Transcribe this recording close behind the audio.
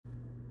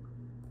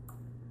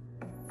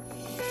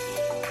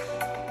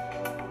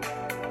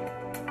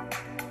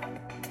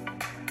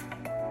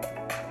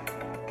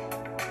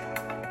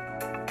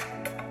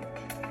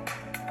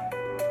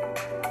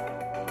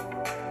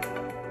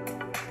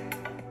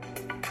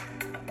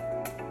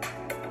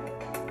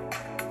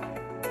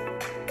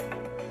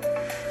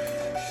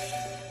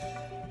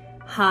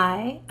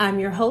Hi, I'm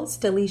your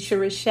host, Alicia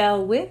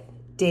Rochelle with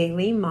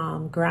Daily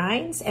Mom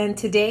Grinds, and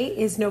today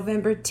is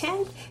November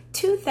 10th,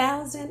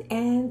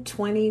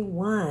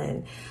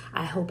 2021.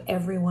 I hope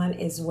everyone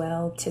is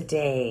well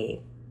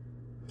today.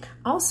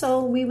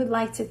 Also, we would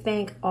like to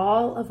thank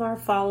all of our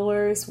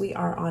followers. We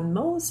are on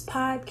most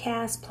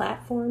podcast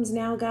platforms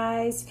now,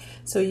 guys,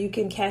 so you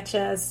can catch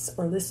us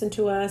or listen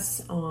to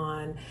us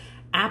on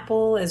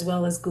Apple as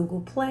well as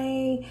Google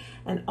Play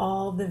and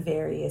all the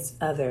various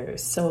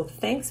others. So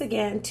thanks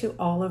again to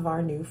all of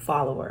our new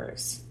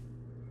followers.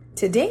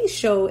 Today's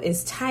show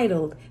is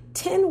titled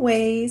 10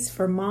 Ways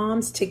for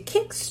Moms to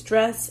Kick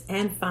Stress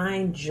and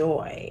Find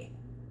Joy.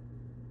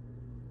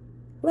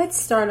 Let's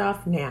start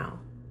off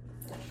now.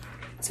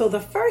 So the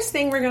first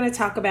thing we're going to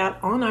talk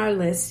about on our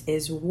list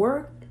is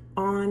work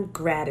on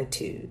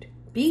gratitude.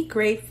 Be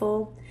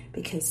grateful,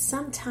 because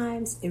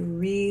sometimes it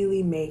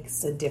really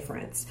makes a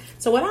difference.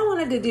 So what I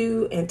wanted to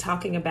do in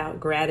talking about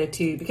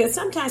gratitude, because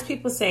sometimes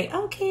people say,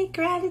 okay,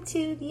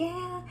 gratitude,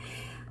 yeah,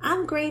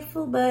 I'm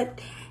grateful,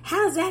 but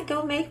how's that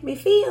going to make me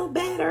feel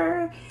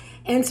better?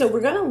 And so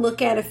we're going to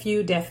look at a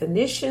few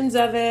definitions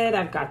of it.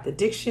 I've got the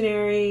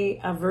dictionary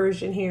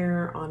version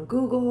here on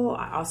Google.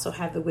 I also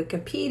have the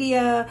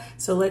Wikipedia.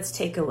 So let's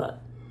take a look.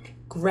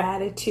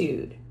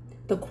 Gratitude,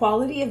 the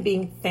quality of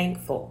being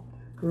thankful,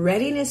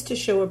 readiness to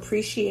show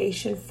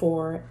appreciation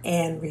for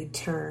and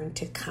return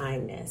to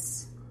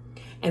kindness.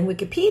 And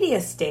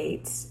Wikipedia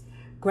states,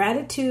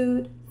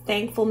 gratitude,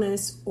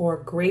 thankfulness, or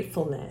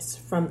gratefulness,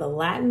 from the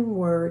Latin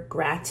word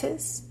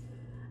gratis,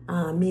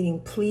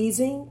 meaning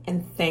pleasing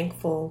and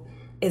thankful,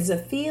 is a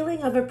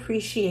feeling of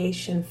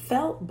appreciation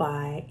felt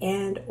by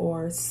and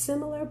or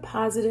similar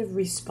positive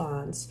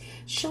response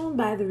shown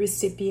by the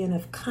recipient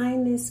of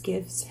kindness,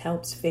 gifts,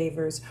 helps,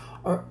 favors,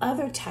 or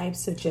other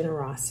types of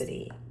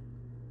generosity.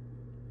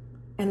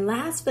 And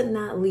last but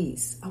not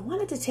least, I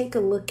wanted to take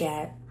a look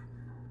at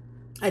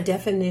a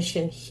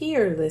definition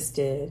here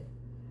listed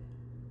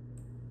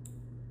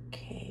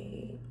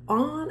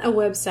on a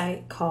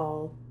website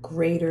called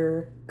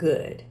Greater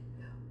Good.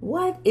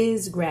 What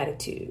is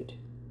gratitude?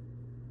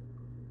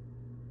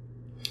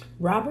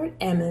 Robert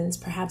Emmons,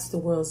 perhaps the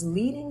world's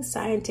leading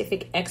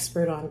scientific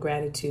expert on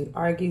gratitude,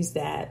 argues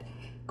that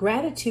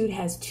gratitude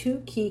has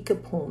two key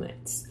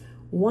components.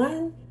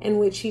 One in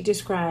which he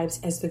describes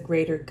as the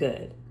greater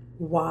good.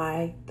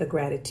 Why the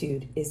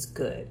gratitude is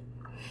good.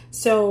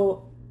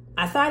 So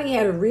I thought he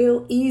had a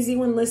real easy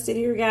one listed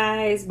here,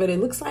 guys, but it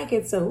looks like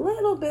it's a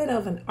little bit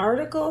of an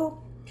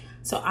article.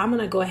 So I'm going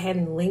to go ahead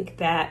and link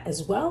that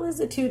as well as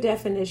the two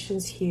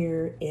definitions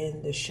here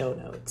in the show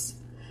notes.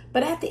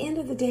 But at the end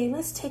of the day,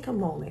 let's take a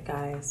moment,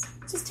 guys.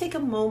 Just take a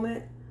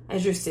moment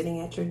as you're sitting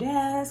at your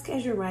desk,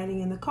 as you're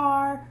riding in the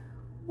car.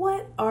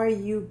 What are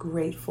you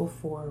grateful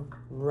for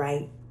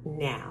right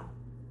now?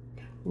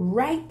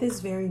 Right this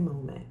very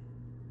moment.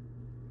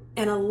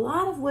 And a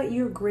lot of what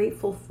you're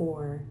grateful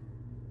for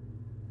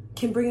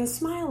can bring a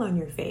smile on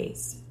your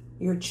face.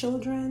 Your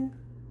children,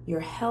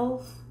 your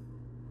health,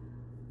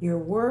 your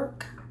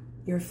work,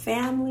 your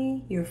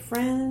family, your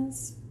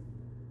friends,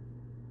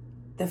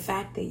 the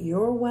fact that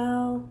you're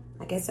well.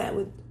 I guess that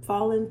would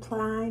fall in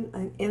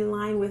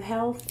line with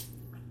health.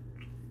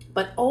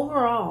 But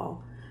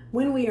overall,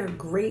 when we are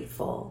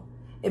grateful,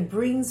 it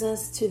brings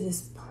us to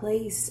this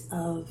place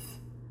of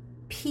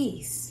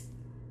peace,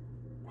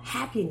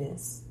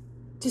 happiness,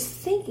 just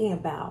thinking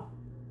about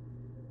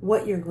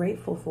what you're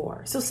grateful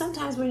for. So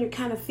sometimes when you're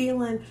kind of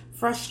feeling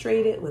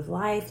frustrated with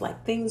life,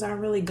 like things aren't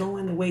really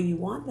going the way you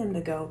want them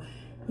to go,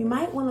 you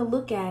might want to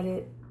look at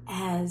it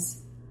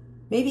as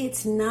maybe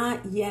it's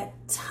not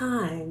yet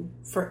time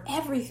for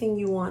everything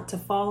you want to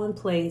fall in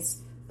place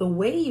the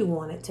way you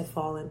want it to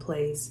fall in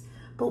place.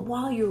 But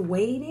while you're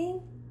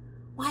waiting,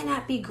 why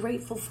not be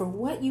grateful for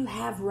what you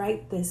have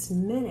right this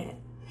minute?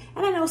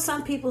 And I know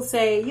some people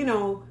say,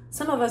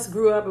 some of us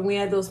grew up and we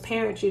had those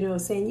parents,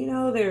 saying,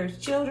 there's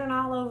children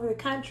all over the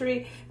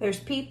country.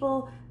 There's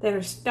people that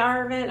are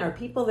starving or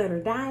people that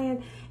are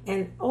dying.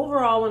 And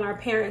overall, when our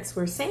parents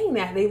were saying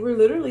that, they were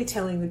literally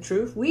telling the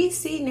truth. We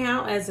see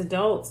now as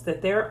adults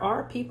that there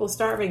are people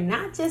starving,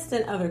 not just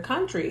in other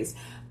countries,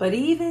 but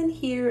even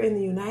here in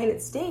the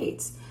United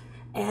States.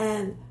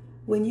 And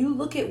when you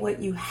look at what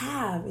you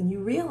have and you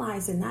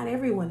realize that not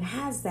everyone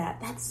has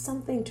that, that's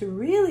something to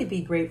really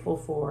be grateful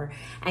for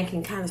and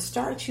can kind of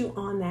start you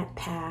on that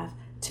path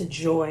to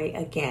joy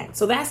again.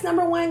 So that's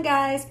number one,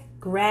 guys,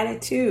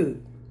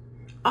 gratitude.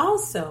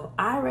 Also,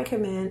 I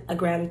recommend a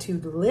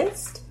gratitude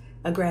list,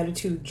 a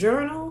gratitude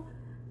journal.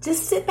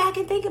 Just sit back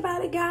and think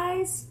about it,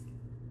 guys.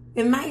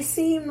 It might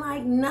seem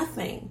like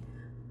nothing.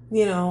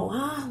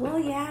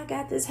 I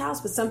got this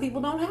house, but some people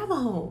don't have a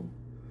home.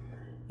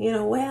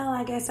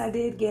 I guess I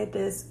did get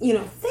this.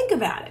 Think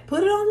about it.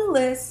 Put it on the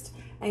list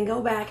and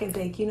go back and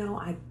think,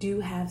 I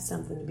do have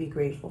something to be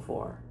grateful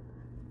for.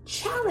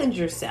 Challenge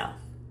yourself.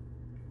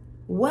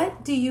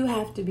 What do you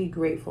have to be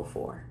grateful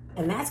for?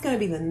 And that's going to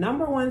be the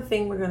number one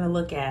thing we're going to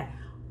look at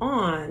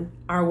on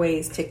our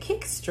ways to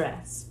kick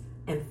stress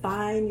and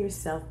find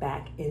yourself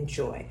back in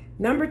joy.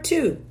 Number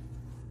two,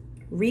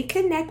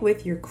 reconnect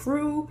with your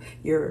crew,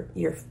 your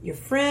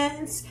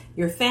friends,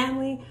 your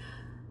family.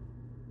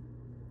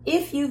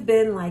 If you've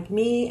been like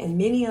me and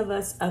many of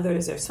us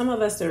others, or some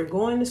of us that are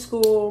going to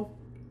school,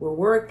 we're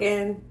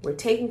working, we're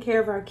taking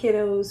care of our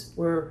kiddos,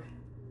 we're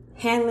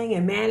handling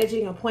and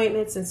managing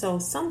appointments. And so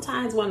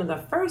sometimes one of the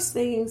first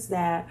things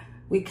that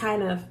we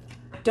kind of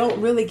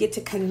don't really get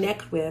to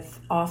connect with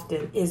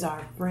often is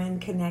our friend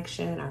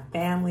connection, our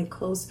family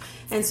close.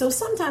 And so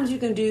sometimes you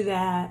can do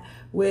that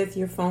with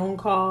your phone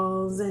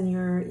calls and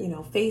your,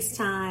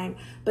 FaceTime,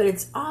 but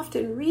it's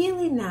often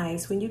really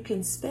nice when you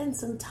can spend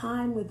some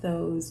time with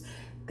those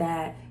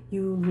that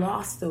you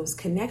lost those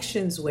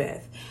connections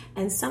with.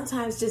 And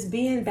sometimes just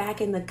being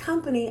back in the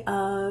company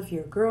of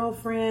your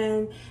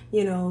girlfriend,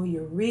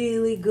 you're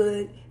really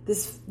good,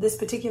 this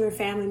particular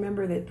family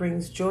member that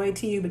brings joy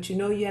to you, but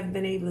you haven't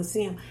been able to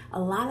see them. A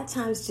lot of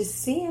times just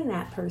seeing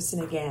that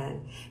person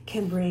again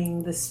can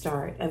bring the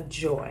start of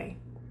joy.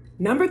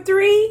 Number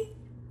three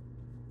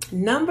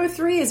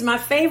is my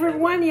favorite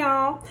one,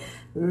 y'all.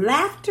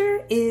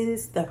 Laughter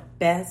is the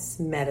best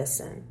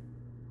medicine.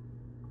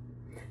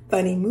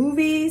 Funny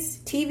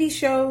movies, TV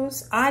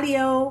shows,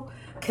 audio,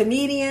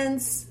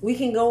 comedians, we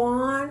can go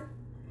on.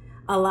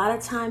 A lot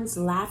of times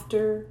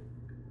laughter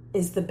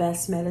is the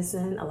best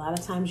medicine. A lot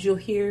of times you'll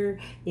hear,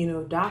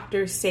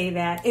 doctors say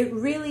that. It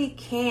really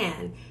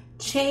can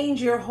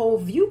change your whole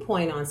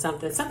viewpoint on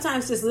something.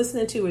 Sometimes just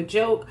listening to a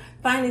joke,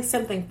 finding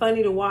something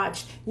funny to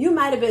watch. You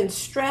might have been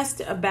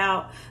stressed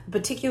about a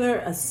particular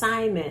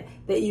assignment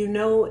that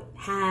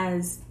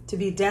has to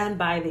be done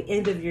by the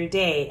end of your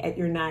day at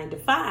your 9 to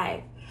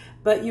 5.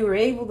 But you were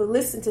able to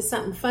listen to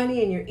something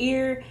funny in your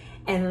ear,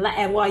 and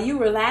while you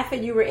were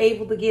laughing, you were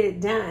able to get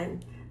it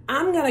done.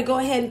 I'm going to go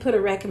ahead and put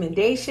a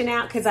recommendation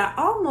out because I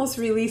almost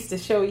released a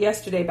show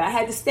yesterday, but I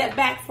had to step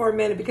back for a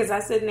minute because I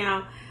said,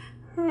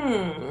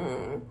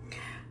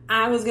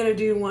 I was going to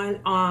do one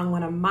on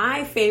one of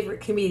my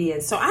favorite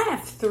comedians. So I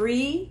have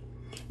 3.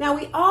 Now,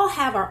 we all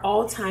have our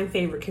all-time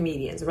favorite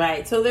comedians,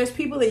 right? So there's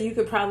people that you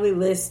could probably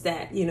list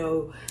that,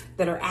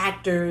 that are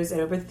actors,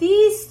 but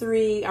these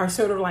 3 are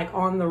sort of like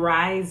on the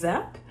rise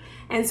up.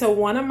 And so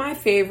one of my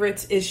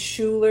favorites is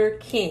Shuler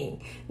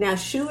King. Now,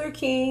 Shuler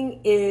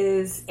King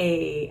is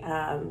a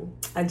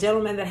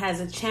gentleman that has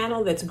a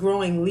channel that's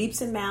growing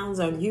leaps and bounds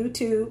on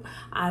YouTube.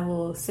 I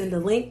will send a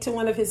link to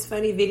one of his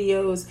funny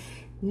videos.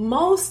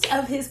 Most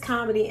of his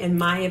comedy, in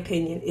my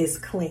opinion, is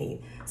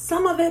clean.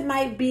 Some of it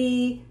might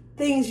be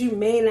things you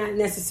may not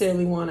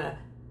necessarily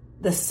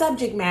the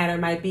subject matter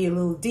might be a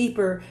little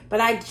deeper, but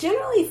I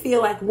generally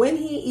feel like when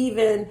he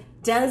even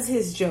does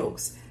his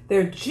jokes,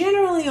 they're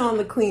generally on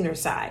the cleaner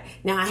side.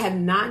 Now, I have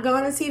not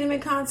gone and seen him in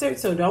concert,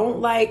 so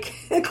don't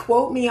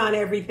quote me on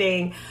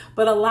everything,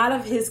 but a lot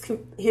of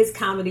his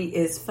comedy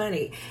is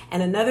funny.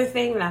 And another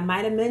thing that I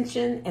might have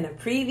mentioned in a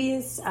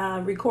previous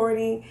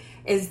recording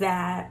is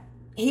that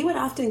he would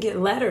often get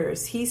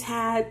letters. He's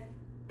had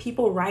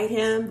people write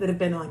him that have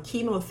been on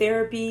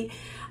chemotherapy,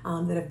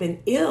 that have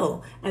been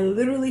ill, and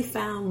literally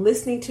found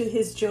listening to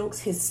his jokes,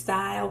 his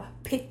style,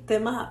 picked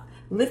them up,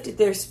 lifted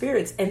their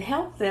spirits, and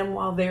helped them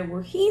while they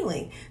were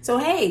healing. So,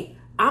 hey,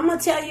 I'm going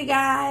to tell you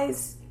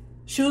guys,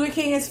 Shuler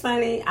King is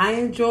funny. I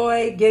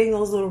enjoy getting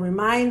those little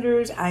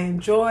reminders.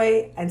 And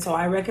so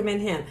I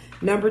recommend him.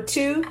 Number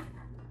 2,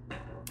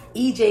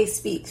 EJ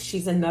Speaks.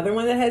 She's another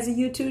one that has a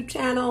YouTube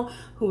channel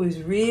who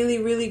is really,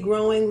 really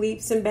growing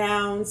leaps and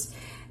bounds.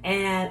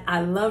 And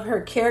I love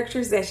her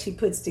characters that she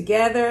puts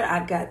together.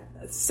 I've got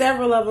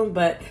several of them,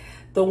 but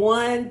the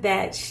one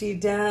that she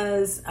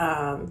does,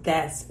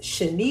 that's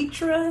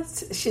Shanitra.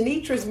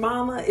 Shanitra's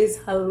mama is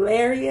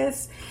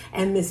hilarious.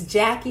 And Miss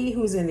Jackie,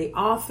 who's in The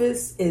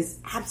Office, is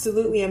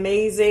absolutely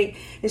amazing.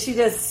 And she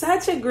does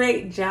such a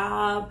great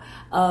job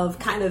of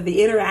kind of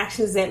the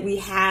interactions that we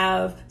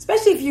have,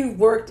 especially if you've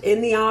worked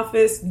in the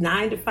office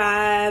 9 to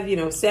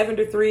 5, 7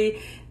 to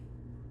 3.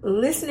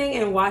 Listening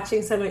and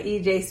watching some of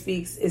EJ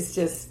Speaks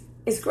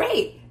it's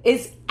great.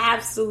 It's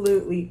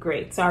absolutely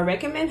great. So I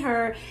recommend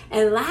her.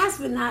 And last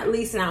but not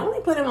least, and I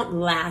only put him up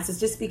last, it's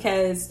just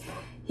because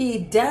he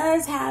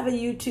does have a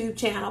YouTube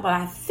channel, but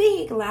I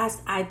think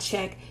last I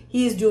checked,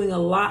 he is doing a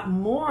lot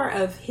more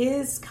of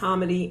his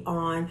comedy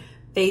on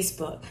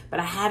Facebook. But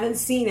I haven't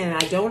seen it, and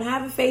I don't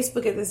have a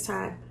Facebook at this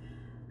time.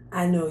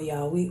 I know,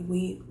 y'all,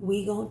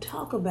 we gonna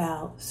talk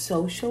about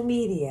social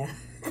media.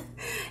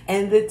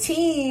 And the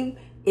team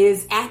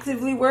is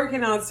actively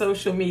working on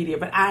social media,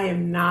 but I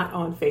am not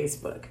on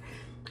Facebook.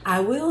 I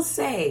will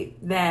say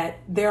that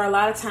there are a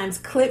lot of times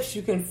clips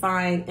you can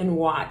find and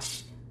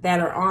watch that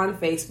are on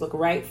Facebook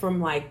right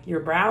from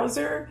your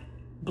browser.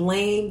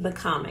 Blame the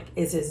Comic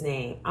is his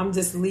name. I'm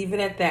just leave it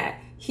at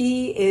that.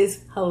 He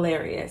is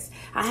hilarious.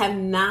 I have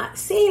not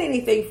seen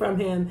anything from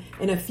him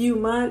in a few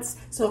months,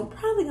 so I'm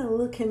probably going to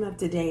look him up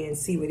today and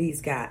see what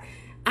he's got.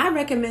 I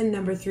recommend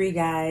number 3,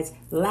 guys.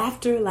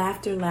 Laughter,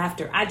 laughter,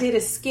 laughter. I did a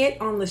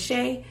skit on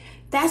Lachey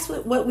That's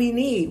what we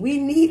need. We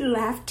need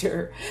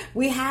laughter.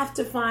 We have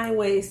to find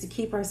ways to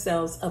keep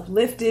ourselves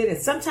uplifted. And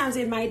sometimes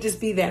it might just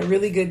be that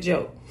really good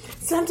joke.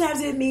 Sometimes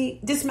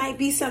this might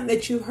be something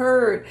that you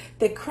heard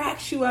that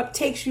cracks you up,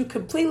 takes you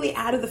completely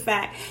out of the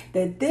fact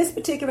that this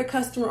particular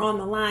customer on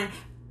the line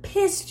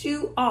pissed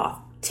you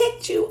off,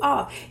 ticked you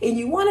off, and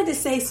you wanted to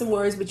say some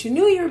words, but you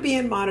knew you were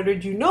being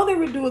monitored. You know they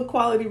were doing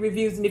quality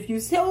reviews, and if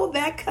you told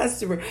that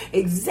customer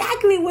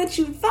exactly what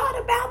you thought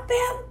about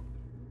them,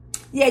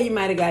 yeah, you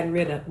might have gotten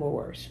rid of more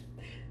worse.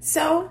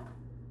 So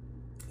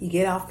you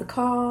get off the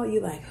call,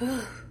 you're like,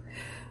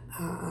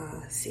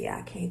 see,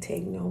 I can't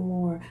take no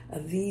more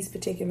of these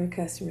particular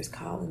customers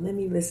calling. Let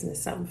me listen to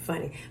something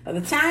funny. By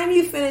the time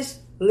you finish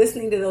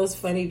listening to those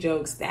funny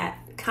jokes, that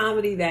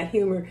comedy, that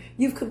humor,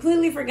 you've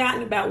completely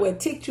forgotten about what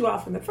ticked you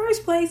off in the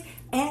first place,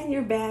 and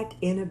you're back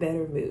in a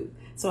better mood.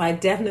 So I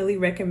definitely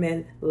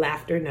recommend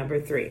laughter,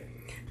 number 3.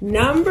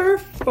 Number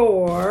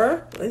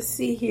 4, let's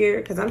see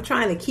here, because I'm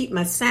trying to keep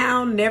my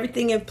sound and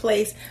everything in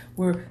place.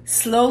 We're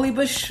slowly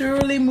but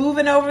surely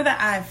moving over the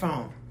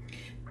iPhone.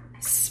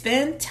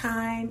 Spend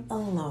time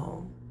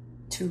alone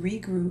to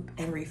regroup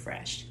and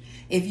refresh.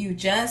 If you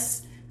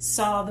just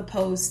saw the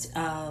post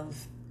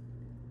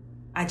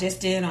I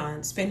just did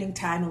on spending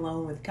time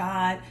alone with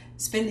God,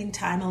 spending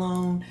time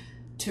alone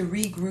to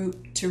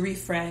regroup, to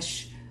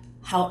refresh,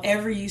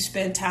 however you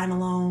spend time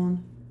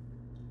alone,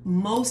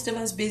 most of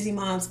us busy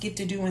moms get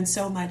to doing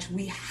so much.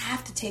 We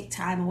have to take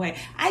time away.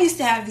 I used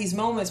to have these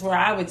moments where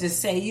I would just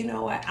say, you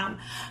know what, I'm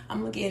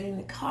going to get in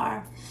the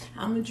car.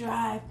 I'm going to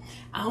drive.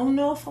 I don't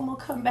know if I'm going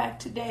to come back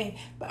today,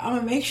 but I'm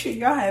going to make sure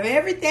y'all have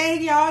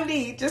everything y'all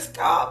need. Just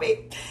call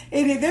me.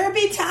 And there'll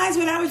be times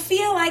when I would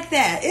feel like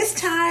that. It's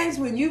times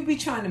when you be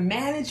trying to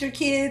manage your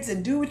kids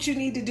and do what you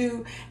need to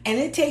do, and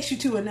it takes you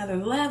to another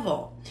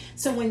level.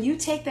 So when you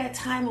take that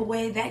time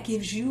away, that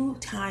gives you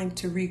time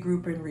to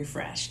regroup and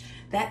refresh.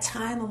 That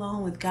time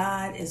alone with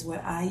God is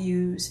what I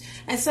use.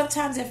 And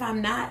sometimes if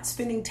I'm not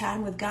spending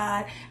time with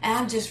God and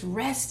I'm just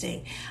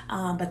resting,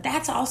 but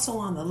that's also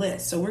on the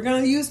list. So we're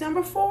going to use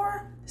number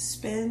 4,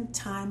 spend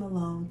time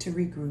alone to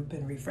regroup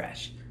and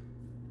refresh.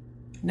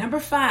 Number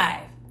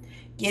 5,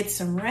 get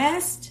some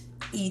rest,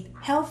 eat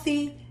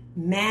healthy,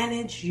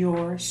 manage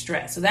your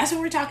stress. So that's what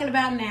we're talking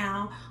about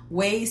now,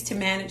 ways to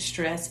manage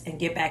stress and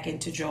get back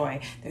into joy.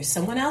 There's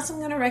someone else I'm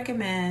going to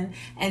recommend,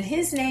 and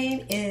his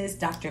name is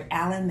Dr.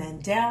 Alan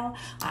Mandel.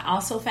 I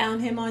also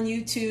found him on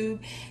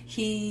YouTube.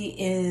 He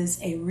is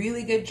a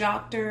really good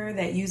doctor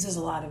that uses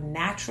a lot of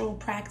natural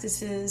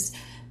practices,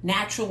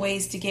 natural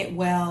ways to get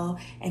well,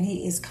 and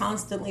he is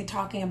constantly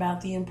talking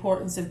about the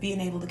importance of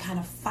being able to kind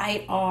of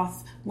fight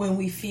off when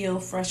we feel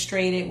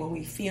frustrated, when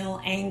we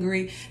feel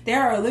angry.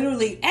 There are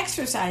literally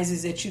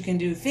exercises that you can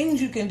do,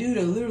 things you can do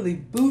to literally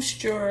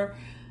boost your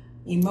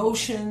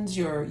emotions,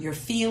 your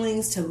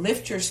feelings, to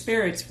lift your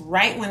spirits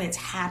right when it's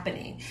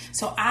happening.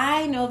 So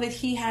I know that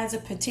he has a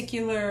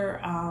particular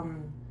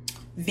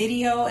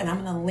video, and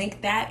I'm going to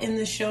link that in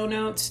the show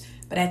notes.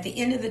 But at the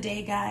end of the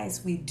day,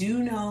 guys, we do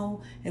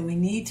know that we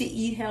need to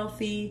eat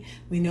healthy.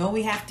 We know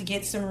we have to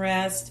get some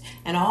rest,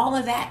 and all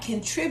of that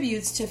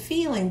contributes to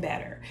feeling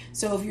better.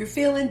 So if you're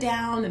feeling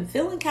down and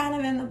feeling kind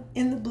of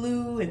in the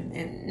blue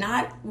and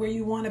not where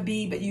you want to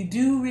be, but you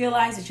do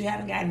realize that you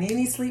haven't gotten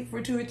any sleep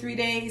for 2 or 3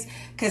 days,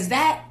 because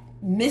that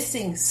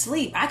missing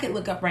sleep, I could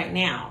look up right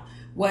now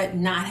what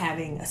not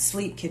having a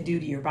sleep can do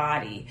to your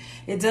body.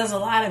 It does a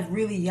lot of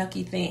really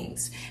yucky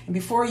things. And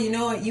before you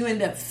know it, you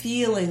end up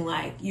feeling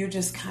like you're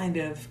just kind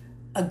of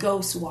a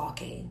ghost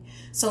walking.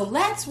 So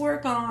let's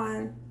work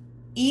on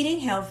eating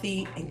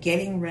healthy and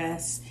getting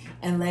rest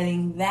and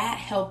letting that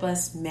help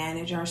us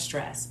manage our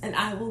stress. And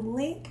I will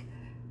link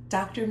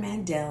Dr.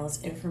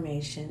 Mandel's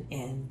information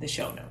in the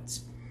show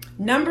notes.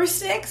 Number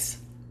 6,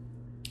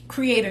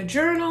 create a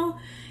journal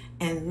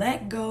and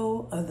let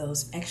go of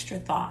those extra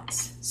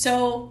thoughts.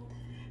 So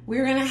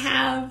we're going to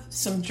have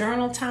some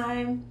journal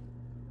time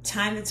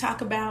to talk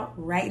about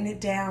writing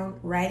it down,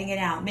 writing it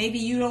out. Maybe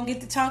you don't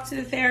get to talk to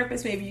the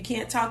therapist. Maybe you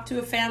can't talk to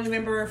a family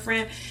member or a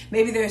friend.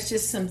 Maybe there's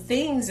just some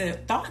things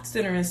and thoughts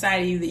that are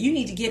inside of you that you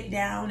need to get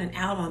down and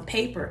out on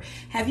paper.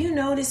 Have you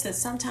noticed that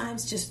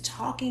sometimes just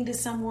talking to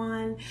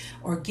someone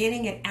or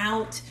getting it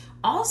out,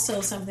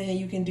 also something that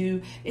you can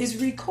do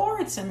is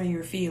record some of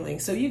your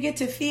feelings. So you get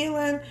to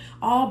feeling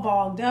all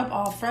bogged up,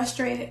 all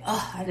frustrated.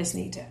 I just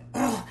need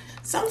to.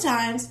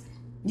 Sometimes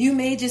you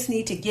may just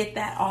need to get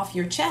that off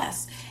your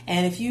chest.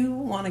 And if you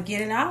want to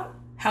get it out,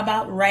 how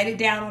about write it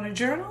down on a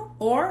journal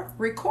or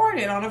record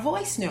it on a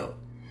voice note?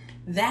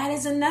 That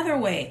is another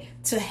way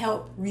to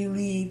help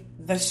relieve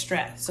the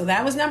stress. So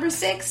that was number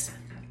 6,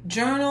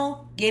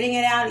 journal, getting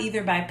it out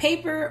either by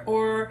paper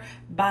or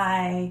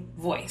by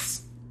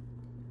voice.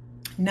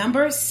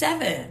 Number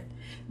 7,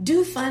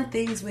 do fun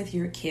things with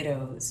your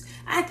kiddos.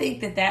 I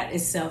think that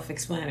is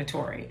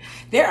self-explanatory.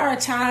 There are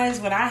times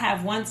when I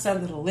have one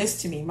son that'll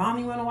list to me, Mom,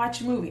 you want to watch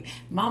a movie?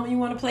 Mom, you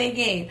want to play a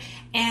game?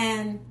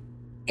 And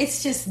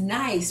it's just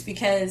nice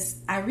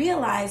because I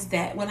realize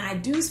that when I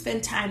do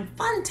spend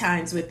fun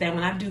times with them,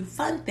 when I do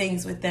fun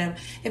things with them,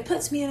 it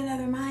puts me in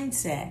another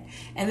mindset.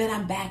 And then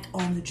I'm back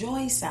on the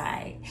joy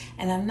side.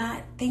 And I'm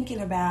not thinking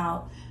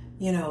about,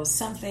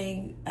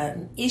 something,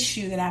 an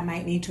issue that I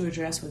might need to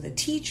address with a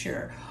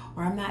teacher,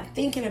 or I'm not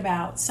thinking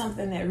about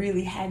something that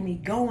really had me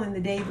going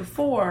the day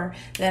before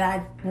that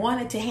I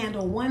wanted to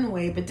handle one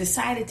way but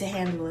decided to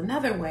handle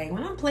another way.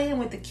 When I'm playing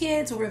with the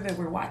kids, or whether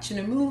we're watching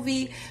a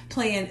movie,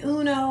 playing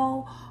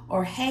Uno,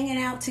 or hanging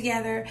out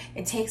together,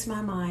 it takes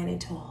my mind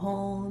into a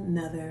whole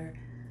nother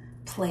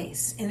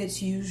place, and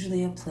it's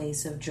usually a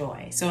place of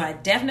joy. So I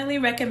definitely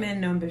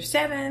recommend number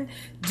 7,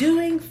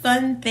 doing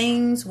fun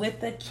things with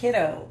the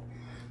kiddo.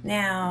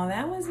 Now,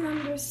 that was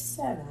number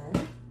 7.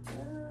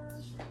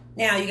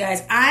 Now, you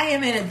guys,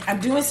 I'm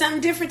doing something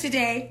different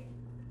today.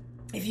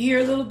 If you hear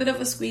a little bit of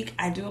a squeak,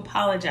 I do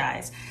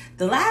apologize.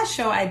 The last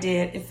show I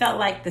did, it felt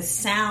like the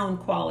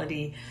sound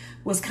quality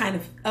was kind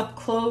of up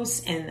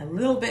close and a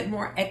little bit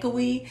more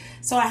echoey.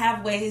 So I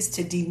have ways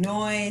to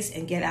denoise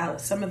and get out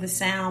some of the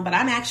sound, but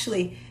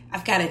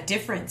I've got a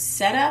different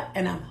setup,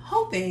 and I'm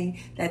hoping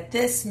that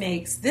this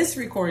makes this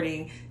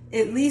recording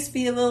at least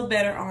be a little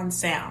better on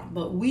sound,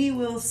 but we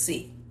will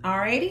see.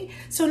 Alrighty?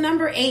 So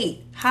number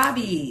 8,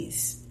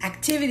 hobbies,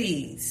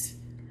 activities,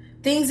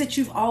 things that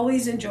you've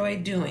always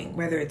enjoyed doing,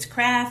 whether it's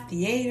craft,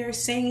 theater,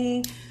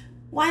 singing.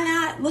 Why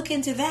not look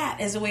into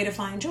that as a way to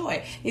find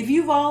joy? If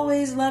you've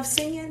always loved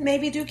singing,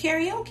 maybe do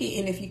karaoke.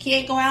 And if you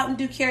can't go out and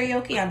do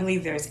karaoke, I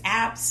believe there's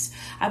apps.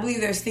 I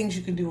believe there's things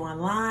you can do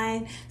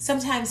online.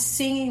 Sometimes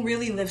singing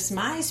really lifts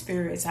my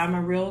spirits. I'm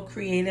a real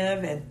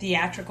creative and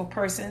theatrical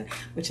person,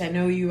 which I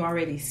know you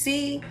already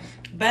see.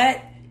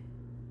 But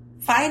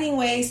finding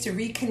ways to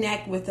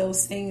reconnect with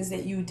those things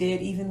that you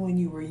did even when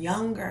you were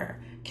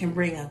younger can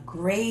bring a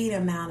great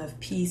amount of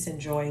peace and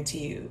joy to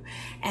you.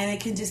 And it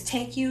can just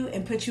take you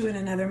and put you in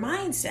another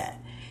mindset.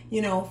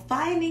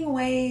 Finding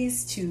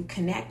ways to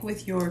connect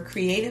with your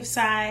creative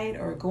side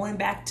or going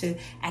back to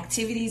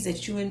activities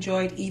that you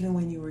enjoyed even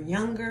when you were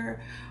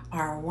younger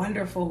are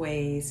wonderful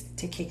ways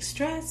to kick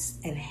stress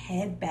and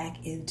head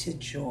back into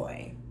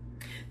joy.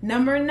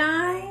 Number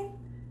 9,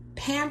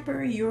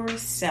 pamper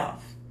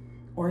yourself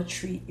or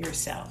treat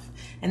yourself.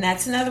 And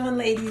that's another one,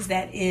 ladies,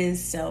 that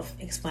is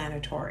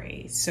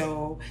self-explanatory.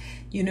 So,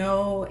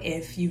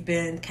 if you've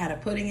been kind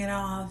of putting it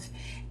off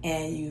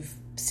and you've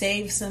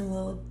saved some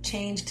little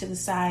change to the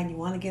side, you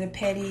want to get a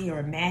pedi or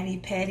a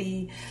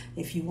mani-pedi,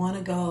 if you want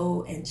to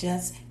go and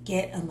just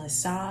get a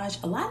massage.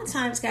 A lot of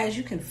times, guys,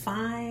 you can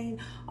find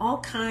all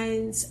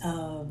kinds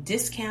of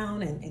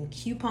discount and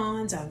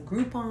coupons on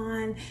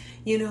Groupon,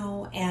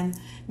 and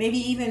maybe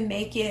even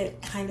make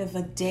it kind of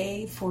a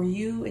day for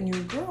you and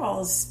your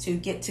girls to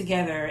get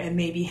together and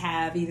maybe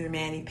have either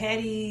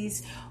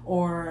mani-pedis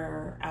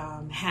or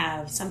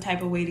have some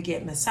type of way to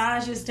get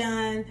massages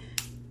done.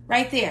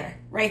 Right there,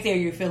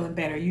 you're feeling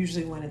better.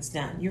 Usually when it's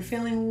done, you're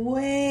feeling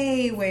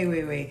way, way,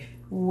 way, way,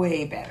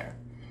 way better.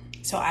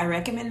 So I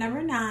recommend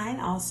number 9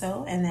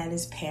 also, and that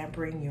is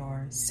pampering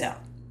yourself.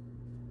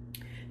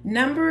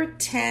 Number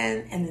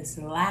 10, and it's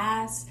the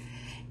last.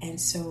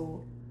 And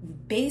so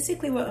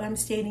basically what I'm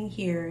stating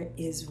here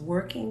is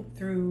working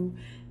through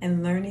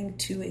and learning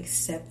to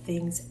accept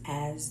things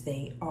as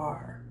they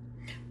are.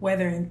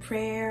 Whether in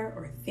prayer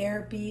or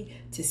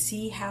therapy, to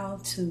see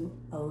how to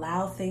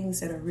allow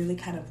things that are really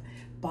kind of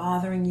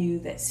bothering you,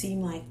 that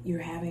seem like you're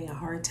having a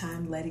hard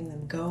time letting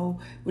them go,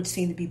 which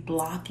seem to be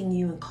blocking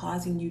you and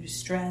causing you to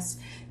stress,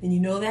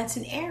 then that's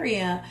an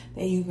area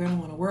that you're going to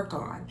want to work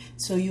on.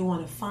 So you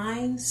want to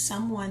find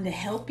someone to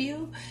help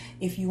you.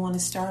 If you want to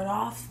start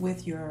off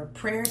with your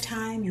prayer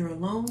time, your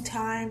alone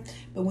time,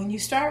 but when you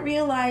start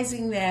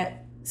realizing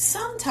that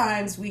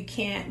sometimes we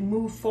can't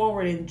move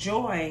forward in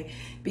joy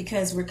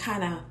because we're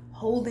kind of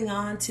holding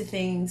on to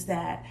things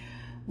that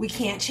we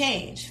can't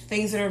change,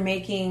 things that are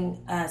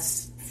making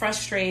us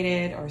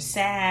frustrated or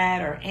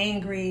sad or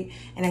angry,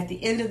 and at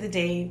the end of the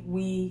day,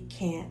 we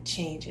can't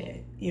change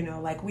it.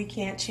 We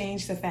can't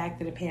change the fact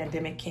that a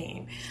pandemic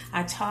came.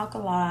 I talk a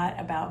lot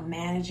about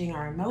managing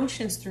our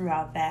emotions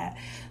throughout that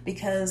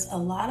because a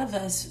lot of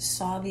us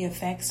saw the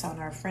effects on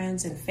our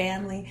friends and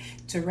family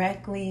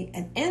directly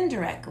and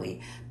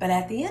indirectly. But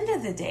at the end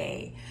of the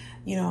day,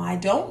 I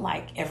don't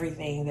like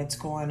everything that's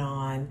going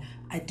on.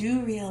 I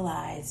do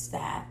realize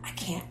that I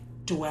can't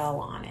dwell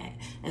on it.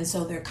 And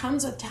so there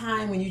comes a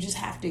time when you just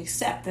have to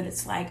accept that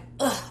it's like,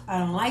 I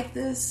don't like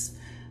this,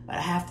 but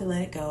I have to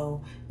let it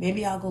go.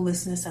 Maybe I'll go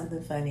listen to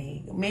something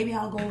funny. Maybe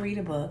I'll go read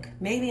a book.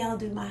 Maybe I'll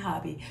do my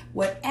hobby.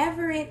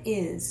 Whatever it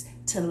is,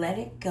 to let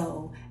it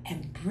go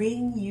and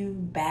bring you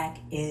back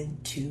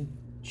into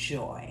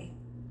joy.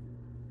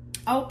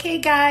 Okay,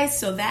 guys,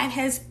 so that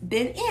has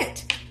been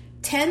it.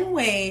 10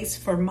 ways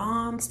for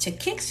moms to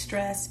kick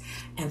stress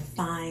and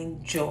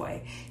find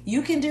joy.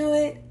 You can do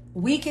it.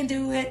 We can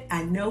do it.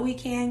 I know we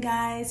can,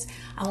 guys.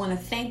 I want to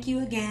thank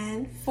you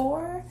again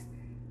for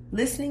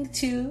listening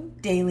to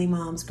Daily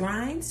Moms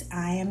Grinds.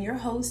 I am your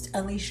host,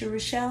 Alicia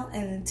Rochelle.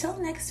 And until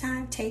next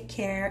time, take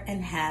care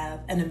and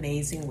have an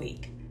amazing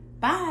week.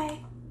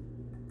 Bye.